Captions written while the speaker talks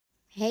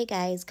Hey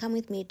guys, come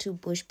with me to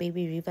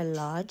Bushbaby River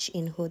Lodge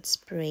in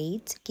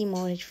Hoedspruit,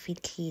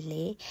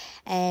 Fitlile.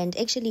 And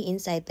actually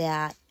inside there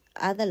are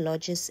other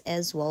lodges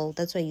as well.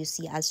 That's why you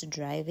see us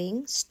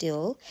driving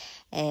still.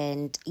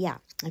 And yeah,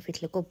 if you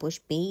click on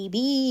Bushbaby.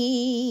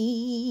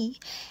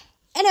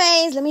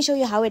 Anyways, let me show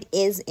you how it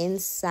is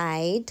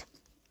inside.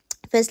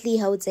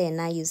 Firstly, I would say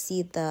now you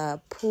see the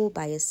pool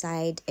by your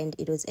side and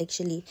it was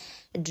actually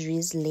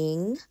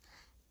drizzling.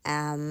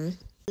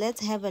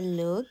 Let's have a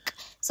look.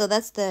 So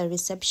that's the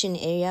reception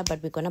area,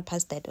 but we're gonna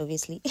pass that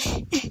obviously.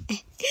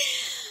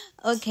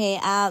 Okay,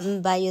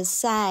 by your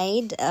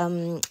side,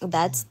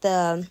 that's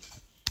the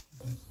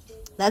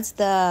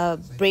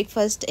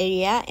breakfast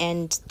area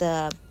and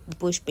the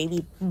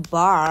Bushbaby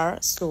bar.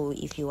 So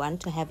if you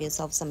want to have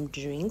yourself some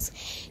drinks,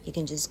 you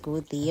can just go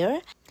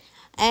there.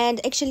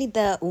 And actually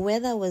the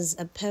weather was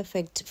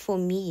perfect for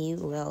me,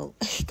 well,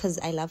 because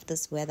I love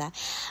this weather.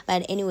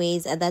 But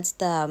anyways, that's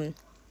the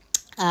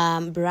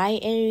braai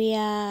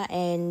area,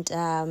 and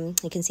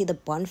you can see the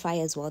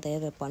bonfire as well. They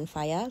have a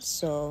bonfire.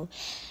 So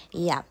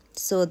yeah,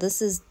 so this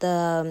is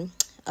the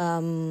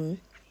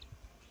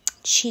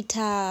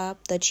cheetah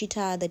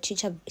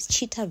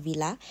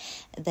villa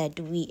that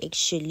we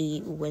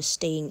actually were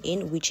staying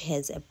in, which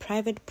has a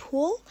private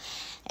pool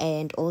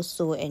and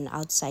also an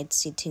outside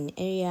sitting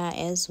area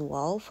as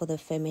well for the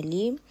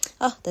family.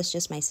 Oh, that's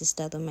just my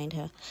sister, don't mind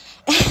her.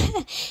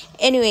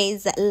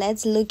 Anyways,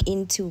 let's look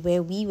into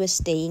where we were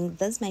staying.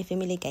 That's my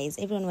family, guys.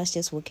 Everyone was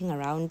just walking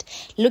around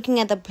looking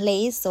at the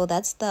place. So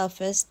that's the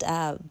first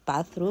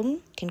bathroom.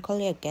 You can call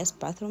it a guest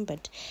bathroom,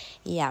 but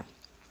yeah.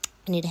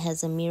 And it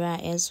has a mirror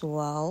as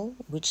well,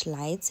 which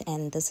lights.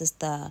 And this is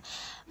the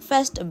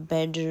first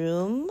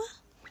bedroom,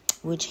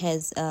 which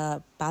has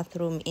a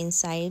bathroom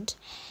inside.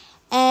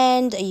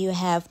 And you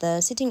have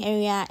the sitting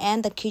area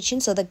and the kitchen.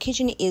 So the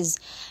kitchen is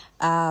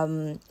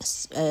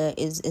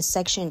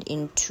sectioned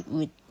in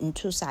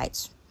two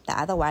sides. The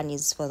other one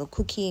is for the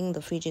cooking, the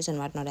fridges and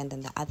whatnot, and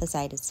then the other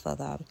side is for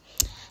the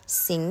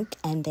sink.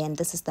 And then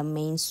this is the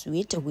main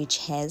suite,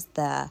 which has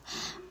the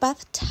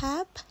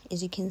bathtub,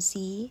 as you can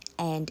see,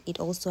 and it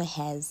also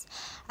has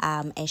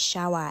a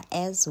shower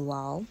as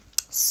well.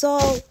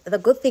 So the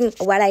good thing,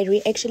 what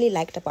I actually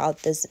liked about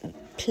this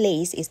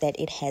place is that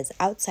it has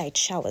outside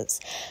showers.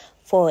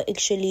 For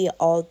actually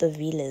all the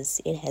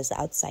villas, it has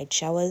outside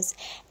showers,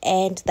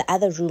 and the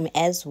other room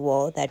as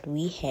well that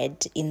we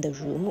had in the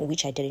room,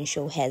 which I didn't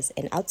show, has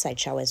an outside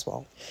shower as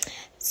well.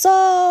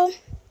 So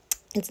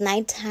it's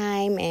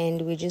nighttime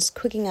and we're just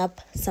cooking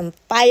up some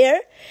fire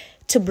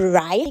to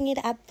brighten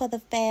it up for the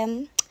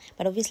fam.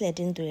 But obviously I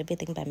didn't do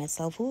everything by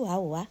myself.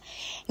 Ngeke.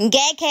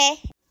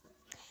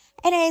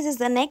 Anyways, it's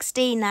the next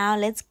day now.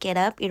 Let's get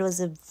up. It was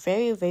a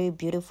very, very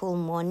beautiful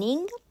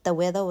morning. The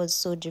weather was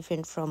so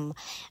different from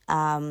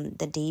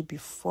the day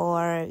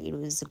before. It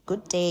was a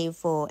good day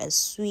for a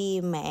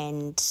swim,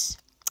 and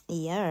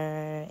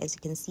yeah, as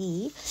you can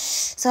see.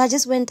 So I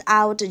just went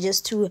out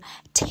just to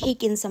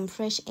take in some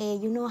fresh air.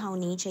 You know how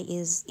nature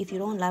is. If you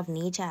don't love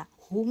nature,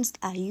 whomst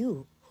are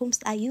you?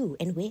 Whomst are you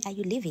and where are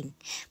you living?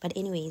 But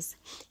anyways,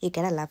 you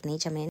gotta love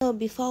nature, man. So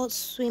before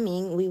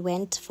swimming, we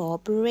went for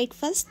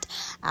breakfast.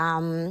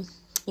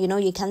 You know,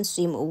 you can't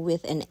swim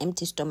with an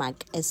empty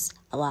stomach, as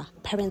our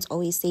parents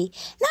always say.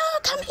 No,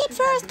 come eat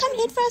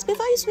first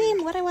before you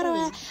swim,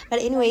 whatever. But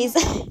anyways,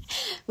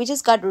 we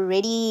just got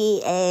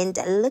ready and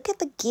look at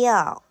the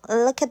gear.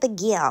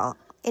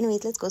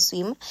 Anyways, let's go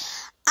swim.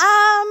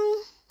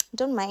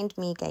 Don't mind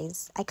me,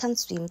 guys, I can't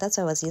swim. That's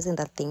why I was using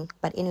that thing.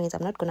 But anyways,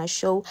 I'm not gonna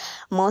show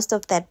most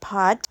of that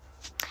part.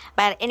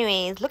 But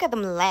anyways, look at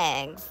them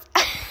legs.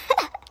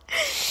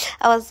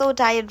 I was so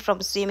tired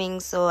from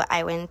swimming, so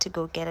I went to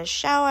go get a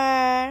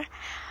shower.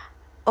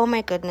 Oh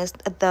my goodness,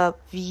 the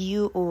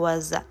view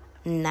was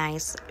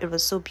nice. It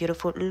was so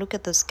beautiful. Look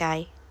at the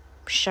sky,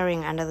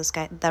 showering under the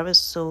sky. That was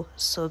so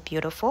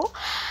beautiful.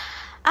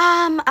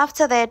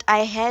 After that, I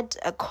had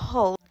a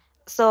cold,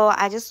 so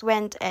I just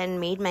went and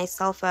made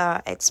myself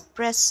a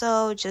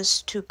espresso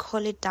just to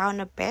cool it down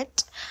a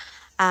bit.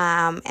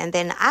 And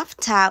then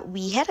after,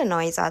 we had a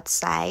noise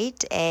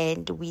outside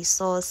and we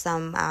saw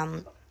some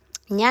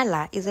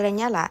nyala. Is it a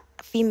nyala?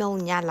 Female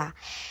nyala.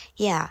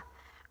 Yeah,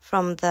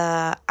 from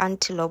the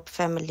antelope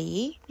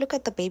family. Look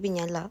at the baby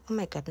nyala. Oh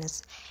my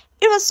goodness,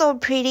 it was so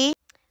pretty.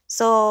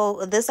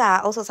 So these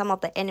are also some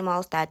of the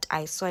animals that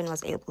I saw and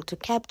was able to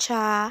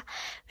capture.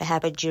 We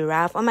have a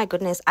giraffe. Oh my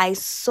goodness, I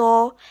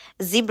saw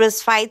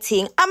zebras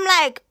fighting. I'm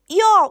like,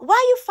 yo, why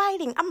are you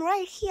fighting? I'm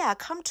right here,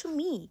 come to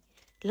me.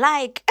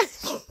 Like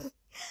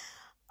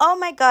oh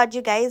my god,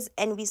 you guys.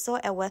 And we saw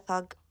a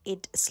warthog.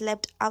 It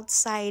slept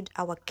outside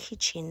our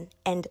kitchen,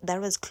 and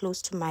that was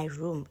close to my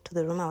room, to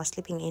the room I was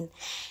sleeping in.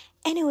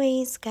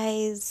 Anyways,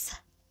 guys,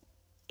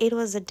 it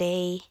was a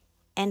day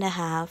and a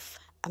half.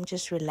 I'm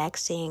just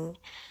relaxing,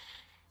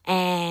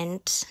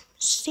 and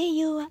see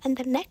you in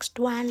the next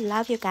one.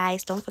 Love you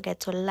guys. Don't forget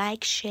to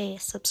like, share,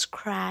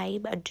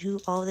 subscribe, do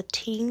all the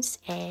things,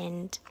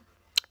 and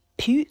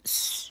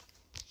peace.